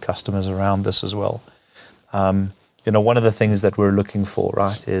have with customers around this as well. One of the things that we're looking for,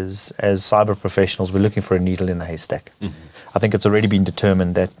 right, is as cyber professionals, we're looking for a needle in the haystack. I think it's already been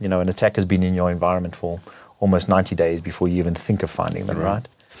determined that an attack has been in your environment for almost 90 days before you even think of finding them, right?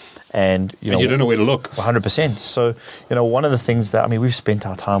 And you don't know where to look. 100%. So, one of the things that, we've spent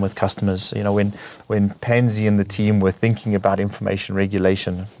our time with customers, when Pansy and the team were thinking about information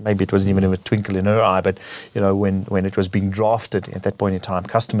regulation, maybe it wasn't even a twinkle in her eye, but, when it was being drafted at that point in time,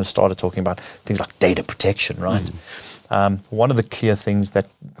 customers started talking about things like data protection, right? One of the clear things that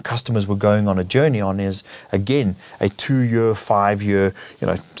customers were going on a journey on is, again, a 2-year, 5-year,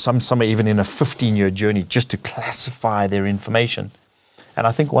 some are even in a 15-year journey just to classify their information. And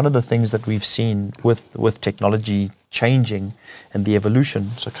I think one of the things that we've seen with technology changing and the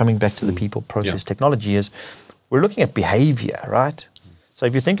evolution, so coming back to the people process technology, is we're looking at behavior, right? So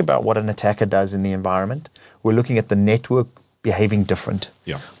if you think about what an attacker does in the environment, we're looking at the network behaving different.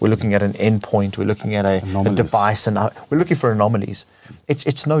 We're looking at an endpoint, we're looking at a device, and we're looking for anomalies.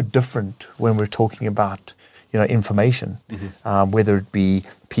 It's no different when we're talking about information, whether it be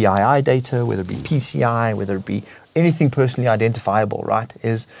PII data, whether it be PCI, whether it be anything personally identifiable, right,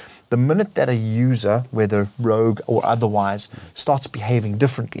 is the minute that a user, whether rogue or otherwise, starts behaving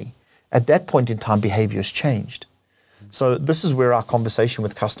differently, at that point in time, behavior has changed. So this is where our conversation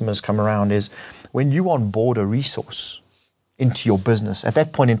with customers come around is when you onboard a resource into your business, at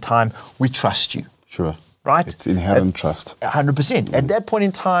that point in time, we trust you. Sure. Right? It's inherent trust. 100%. At that point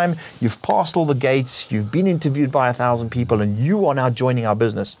in time, you've passed all the gates, you've been interviewed by 1,000 people, and you are now joining our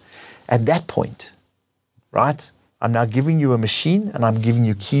business. At that point, right, I'm now giving you a machine and I'm giving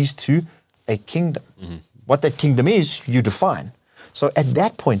you keys to a kingdom. What that kingdom is, you define. So at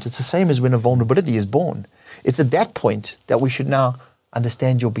that point, it's the same as when a vulnerability is born. It's at that point that we should now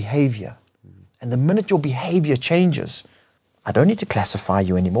understand your behavior. And the minute your behavior changes, I don't need to classify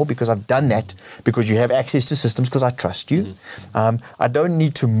you anymore because I've done that because you have access to systems because I trust you. I don't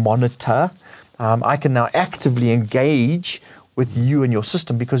need to monitor. I can now actively engage with you and your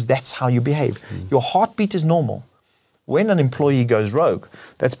system because that's how you behave. Your heartbeat is normal. When an employee goes rogue,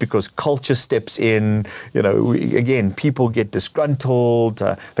 that's because culture steps in. Again, people get disgruntled.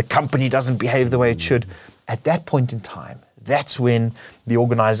 The company doesn't behave the way it should. At that point in time, that's when the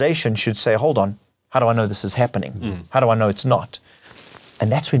organization should say, hold on, how do I know this is happening? How do I know it's not?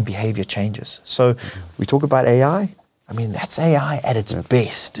 And that's when behavior changes. So we talk about AI. I mean, that's AI at its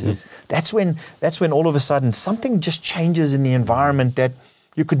best. That's when all of a sudden something just changes in the environment that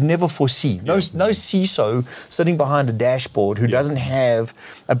you could never foresee. No CISO sitting behind a dashboard who doesn't have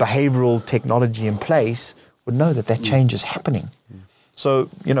a behavioral technology in place would know that change is happening. So,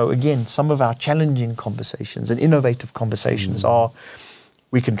 again, some of our challenging conversations and innovative conversations are,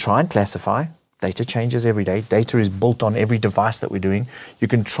 we can try and classify. Data changes every day. Data is built on every device that we're doing. You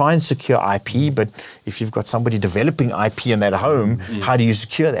can try and secure IP, but if you've got somebody developing IP in that home, how do you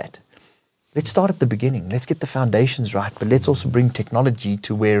secure that? Let's start at the beginning. Let's get the foundations right, but let's also bring technology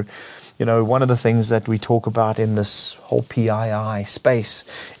to where, one of the things that we talk about in this whole PII space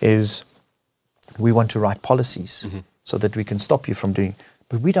is we want to write policies so that we can stop you from doing,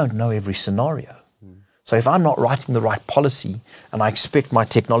 but we don't know every scenario. So if I'm not writing the right policy and I expect my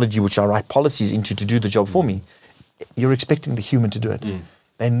technology, which I write policies into, to do the job for me, you're expecting the human to do it.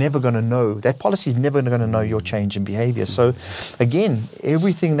 They're never going to know. That policy is never going to know your change in behavior. So again,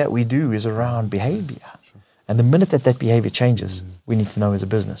 everything that we do is around behavior. And the minute that behavior changes, we need to know as a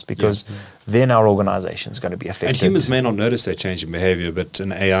business because then our organization is going to be affected. And humans may not notice that change in behavior, but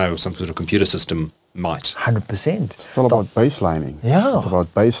an AI or some sort of computer system might. 100%. It's all about baselining. Yeah. It's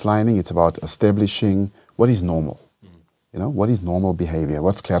about baselining. It's about establishing what is normal. What is normal behavior?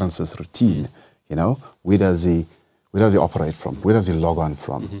 What's Clarence's routine? Where does he operate from? Where does he log on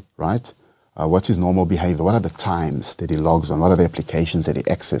from? Right? What's his normal behavior? What are the times that he logs on? What are the applications that he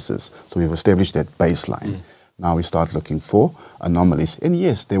accesses? So we've established that baseline. Now we start looking for anomalies. And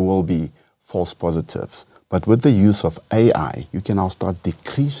yes, there will be false positives. But with the use of AI, you can now start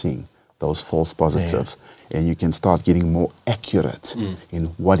decreasing those false positives. And you can start getting more accurate in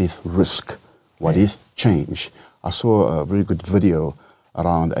what is risk, what is change. I saw a very good video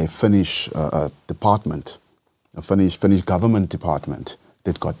around a Finnish department, a Finnish government department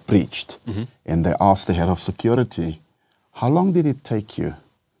that got breached. And they asked the head of security, how long did it take you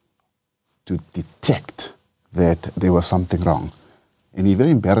to detect that there was something wrong? And he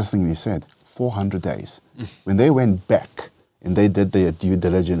very embarrassingly said, 400 days. When they went back and they did their due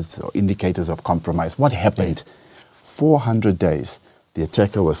diligence or indicators of compromise, what happened? 400 days. The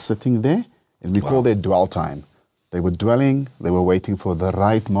attacker was sitting there, and we call that dwell time. They were dwelling, they were waiting for the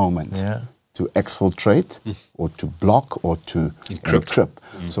right moment to exfiltrate or to block or to encrypt.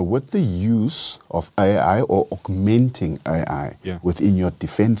 So with the use of AI or augmenting AI within your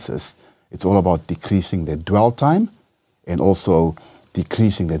defenses, it's all about decreasing the dwell time and also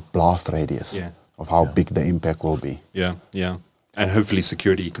decreasing that blast radius of how big the impact will be. And hopefully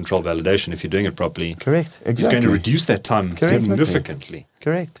security control validation, if you're doing it properly, correct, exactly, is going to reduce that time significantly.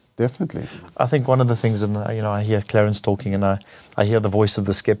 Correct. Definitely. I think one of the things, and I hear Clarence talking, and I hear the voice of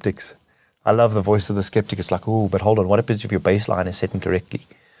the skeptics. I love the voice of the skeptic. It's like, oh, but hold on, what happens if your baseline is set incorrectly?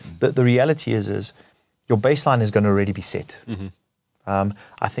 The reality is your baseline is going to already be set.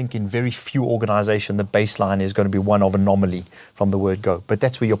 I think in very few organizations, the baseline is going to be one of anomaly from the word go. But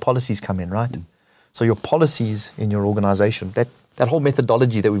that's where your policies come in, right? So your policies in your organization, that whole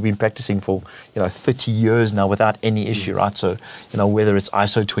methodology that we've been practicing for 30 years now without any issue, right? So whether it's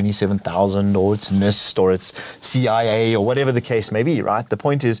ISO 27000 or it's NIST or it's CIA or whatever the case may be, right? The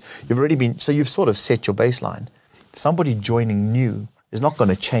point is you've sort of set your baseline. Somebody joining new is not going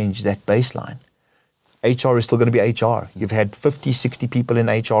to change that baseline. HR is still going to be HR. You've had 50, 60 people in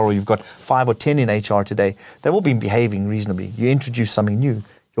HR, or you've got 5 or 10 in HR today. They've all been behaving reasonably. You introduce something new,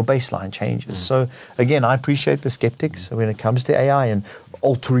 your baseline changes. So again, I appreciate the skeptics when it comes to AI and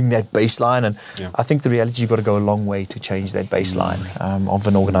altering that baseline. And I think the reality, you've got to go a long way to change that baseline of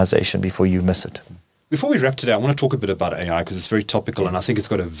an organization before you miss it. Before we wrap today, I want to talk a bit about AI because it's very topical and I think it's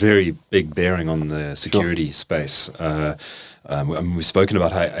got a very big bearing on the security space. We've spoken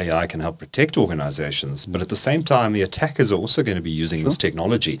about how AI can help protect organizations, but at the same time, the attackers are also going to be using this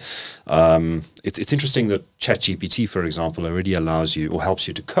technology. It's interesting that ChatGPT, for example, already allows you or helps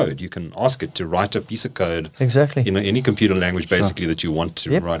you to code. You can ask it to write a piece of code, in any computer language, basically, that you want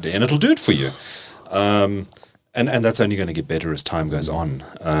to write, and it'll do it for you. And that's only going to get better as time goes on.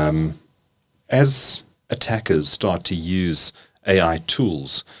 As attackers start to use AI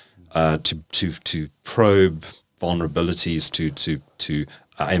tools to probe vulnerabilities, to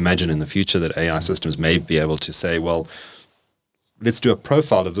I imagine in the future that AI systems may be able to say, well, let's do a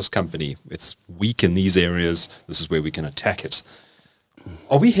profile of this company. It's weak in these areas. This is where we can attack it.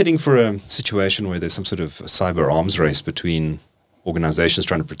 Are we heading for a situation where there's some sort of cyber arms race between organizations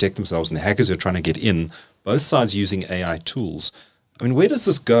trying to protect themselves and the hackers who are trying to get in, both sides using AI tools? I mean, where does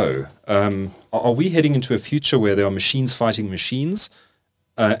this go? Are we heading into a future where there are machines fighting machines?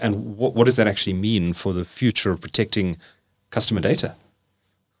 And what does that actually mean for the future of protecting customer data?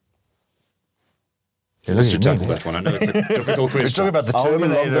 Who wants to tackle that one? I know it's a difficult question. We're talking about the I only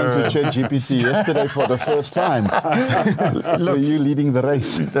logged Terminator. into ChatGPT yesterday for the first time. So you leading the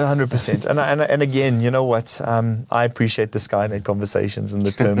race. 100%. And again, you know what? I appreciate the Skynet conversations and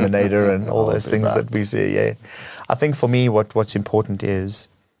the Terminator and all those things that we see. Yeah, I think for me, what's important is,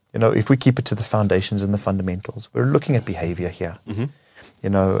 you know, if we keep it to the foundations and the fundamentals, we're looking at behavior here. Mm-hmm. You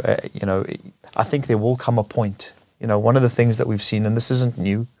know, I think there will come a point. You know, one of the things that we've seen, and this isn't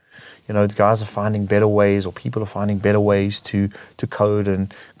new. You know, the guys are finding better ways, or people are finding better ways to code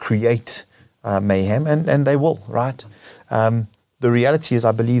and create mayhem, and they will, right? The reality is,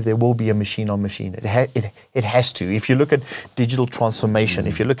 I believe there will be a machine on machine. It has to. If you look at digital transformation,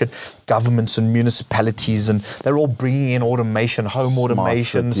 if you look at governments and municipalities, and they're all bringing in automation, home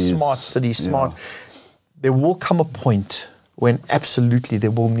automation, smart cities, smart. There will come a point when absolutely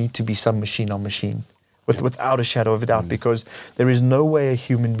there will need to be some machine on machine. Without a shadow of a doubt, because there is no way a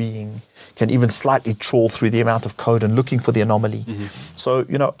human being can even slightly trawl through the amount of code and looking for the anomaly. Mm-hmm. So,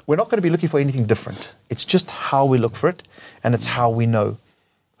 you know, we're not going to be looking for anything different. It's just how we look for it, and it's how we know.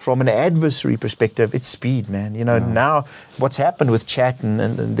 From an adversary perspective, it's speed, man. You know, now what's happened with chat,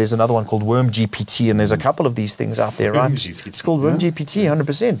 and there's another one called Worm GPT, and there's a couple of these things out there, right? It's called Worm GPT,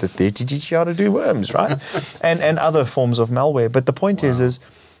 100%. They teach you how to do worms, right? and other forms of malware. But the point is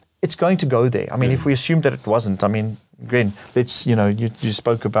it's going to go there. I mean, if we assume that it wasn't, I mean, again, let's, you know, you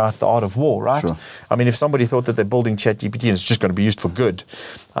spoke about the art of war, right? Sure. I mean, if somebody thought that they're building ChatGPT and it's just going to be used for good,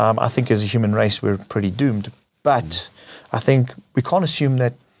 I think as a human race, we're pretty doomed. But I think we can't assume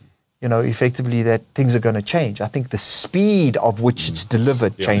that, you know, effectively that things are going to change. I think the speed of which it's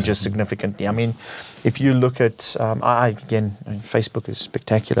delivered changes significantly. I mean, if you look at, Facebook is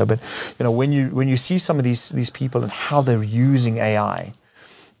spectacular, but, you know, when you see some of these people and how they're using AI,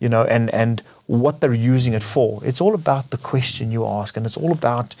 you know, and what they're using it for. It's all about the question you ask, and it's all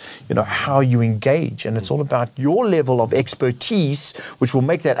about, you know, how you engage, and it's all about your level of expertise, which will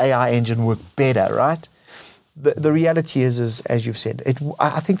make that AI engine work better, right? The reality is, as you've said,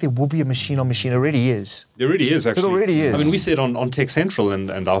 I think there will be a machine on machine. It already is. There already is, actually. It already is. I mean, we see it on Tech Central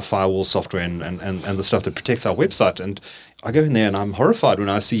and our firewall software and the stuff that protects our website. And I go in there and I'm horrified when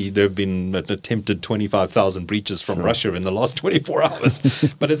I see there have been an attempted 25,000 breaches from Russia in the last 24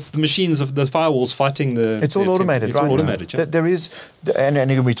 hours. But it's the machines of the firewalls fighting the... It's all automated, it's right? all automated, yeah. There is, and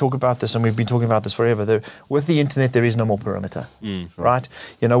again, we talk about this, and we've been talking about this forever. With the internet, there is no more perimeter, right?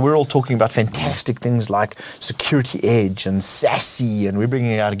 You know, we're all talking about fantastic things like Security Edge and SASE, and we're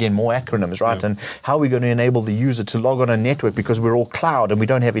bringing out, again, more acronyms, right? Yeah. And how we're going to enable the user to log on a network because we're all cloud and we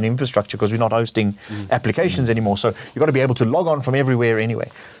don't have any infrastructure because we're not hosting applications anymore. So you've got to be able to log on from everywhere anyway.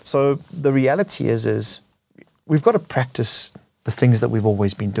 So the reality is we've got to practice the things that we've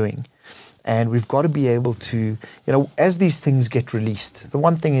always been doing. And we've got to be able to, you know, as these things get released, the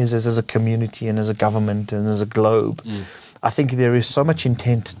one thing is as a community and as a government and as a globe, I think there is so much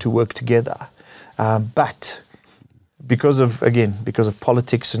intent to work together. But because of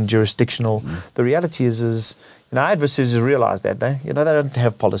politics and jurisdictional, the reality is you know, our adversaries realize that they don't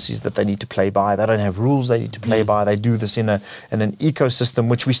have policies that they need to play by. They don't have rules they need to play by. They do this in an ecosystem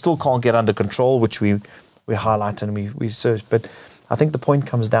which we still can't get under control, which we highlight and we search. But I think the point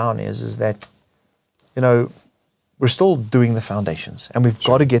comes down is that, you know, we're still doing the foundations, and we've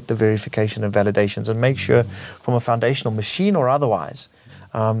got to get the verification and validations and make sure from a foundational machine or otherwise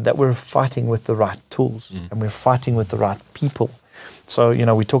that we're fighting with the right tools and we're fighting with the right people. So, you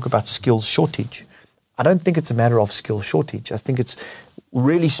know, we talk about skills shortage. I don't think it's a matter of skill shortage. I think it's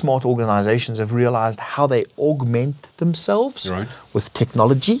really smart organizations have realized how they augment themselves with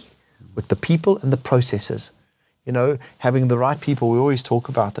technology, with the people and the processes. You know, having the right people, we always talk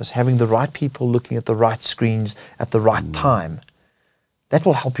about this, having the right people looking at the right screens at the right time, that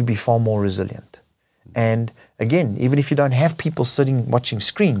will help you be far more resilient. And again, even if you don't have people sitting watching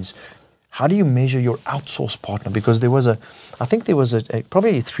screens, how do you measure your outsource partner? Because there was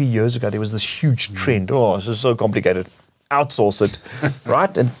probably 3 years ago, there was this huge trend. Oh, this is so complicated. Outsource it,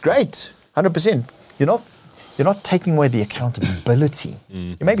 right? And great, 100%. You're not taking away the accountability.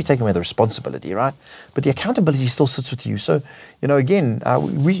 You may be taking away the responsibility, right? But the accountability still sits with you. So, you know, again,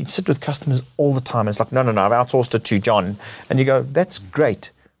 we sit with customers all the time. It's like, no, I've outsourced it to John. And you go, that's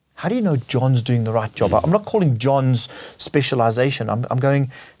great. how do you know John's doing the right job? I'm not calling John's specialization. I'm going,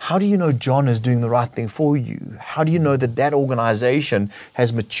 how do you know John is doing the right thing for you? How do you know that that organization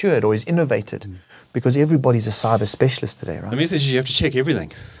has matured or is innovated? Because everybody's a cyber specialist today, right? The message is you have to check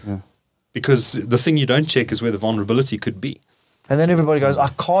everything. Because the thing you don't check is where the vulnerability could be. And then everybody goes, I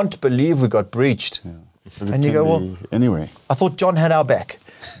can't believe we got breached. And you go, well, anyway, I thought John had our back.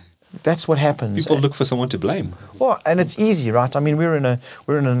 That's what happens. People look for someone to blame. Well, and it's easy, right? I mean, we're in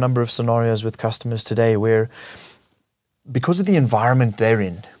a number of scenarios with customers today where, because of the environment they're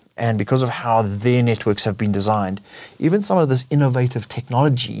in and because of how their networks have been designed, even some of this innovative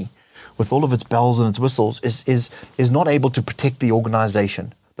technology, with all of its bells and its whistles, is not able to protect the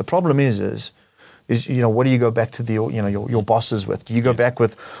organization. The problem is what do you go back to your bosses with? Do you go back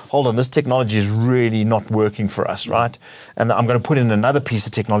with, hold on, this technology is really not working for us, right? And I'm going to put in another piece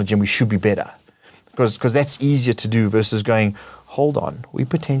of technology and we should be better. Because that's easier to do versus going, hold on, we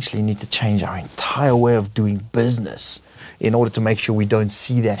potentially need to change our entire way of doing business in order to make sure we don't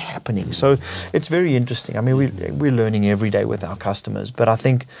see that happening. So it's very interesting. I mean, we're learning every day with our customers, but I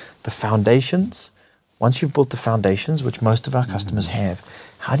think the foundations, once you've built the foundations, which most of our customers have,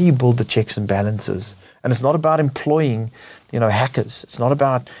 how do you build the checks and balances? And it's not about employing, hackers. It's not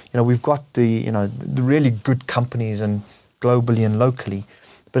about, we've got the really good companies and globally and locally,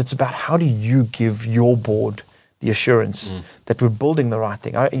 but it's about how do you give your board the assurance that we're building the right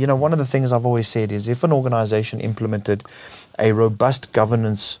thing. One of the things I've always said is if an organization implemented a robust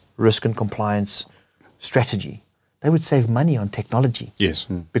governance, risk and compliance strategy, they would save money on technology. Yes.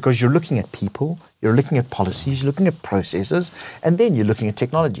 Because you're looking at people, you're looking at policies, you're looking at processes, and then you're looking at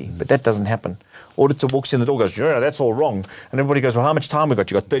technology. But that doesn't happen. Auditor walks in the door, goes, yeah, that's all wrong. And everybody goes, well, how much time we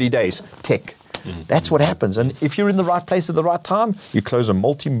got? You got 30 days. Tech. That's what happens. And if you're in the right place at the right time, you close a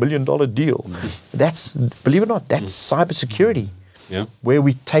multi-million-dollar deal. That's, believe it or not, that's cybersecurity. Yeah. Where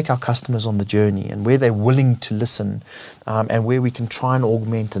we take our customers on the journey and where they're willing to listen and where we can try and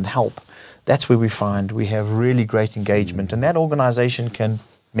augment and help. That's where we find we have really great engagement, and that organization can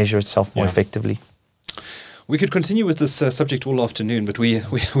measure itself more effectively. We could continue with this subject all afternoon, but we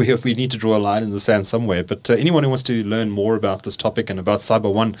need to draw a line in the sand somewhere. But anyone who wants to learn more about this topic and about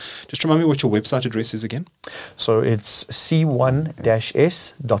CyberOne, just remind me what your website address is again. So it's c1-s.com.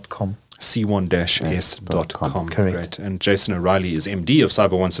 c1-s.com. Correct. Great. And Jason O'Reilly is MD of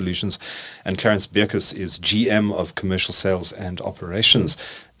CyberOne Solutions, and Clarence Beerkus is GM of Commercial Sales and Operations.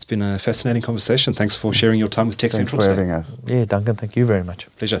 It's been a fascinating conversation. Thanks for sharing your time with Tech Central today. Thanks for having us. Yeah, Duncan, thank you very much.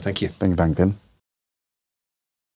 Pleasure. Thank you. Thank you, Duncan.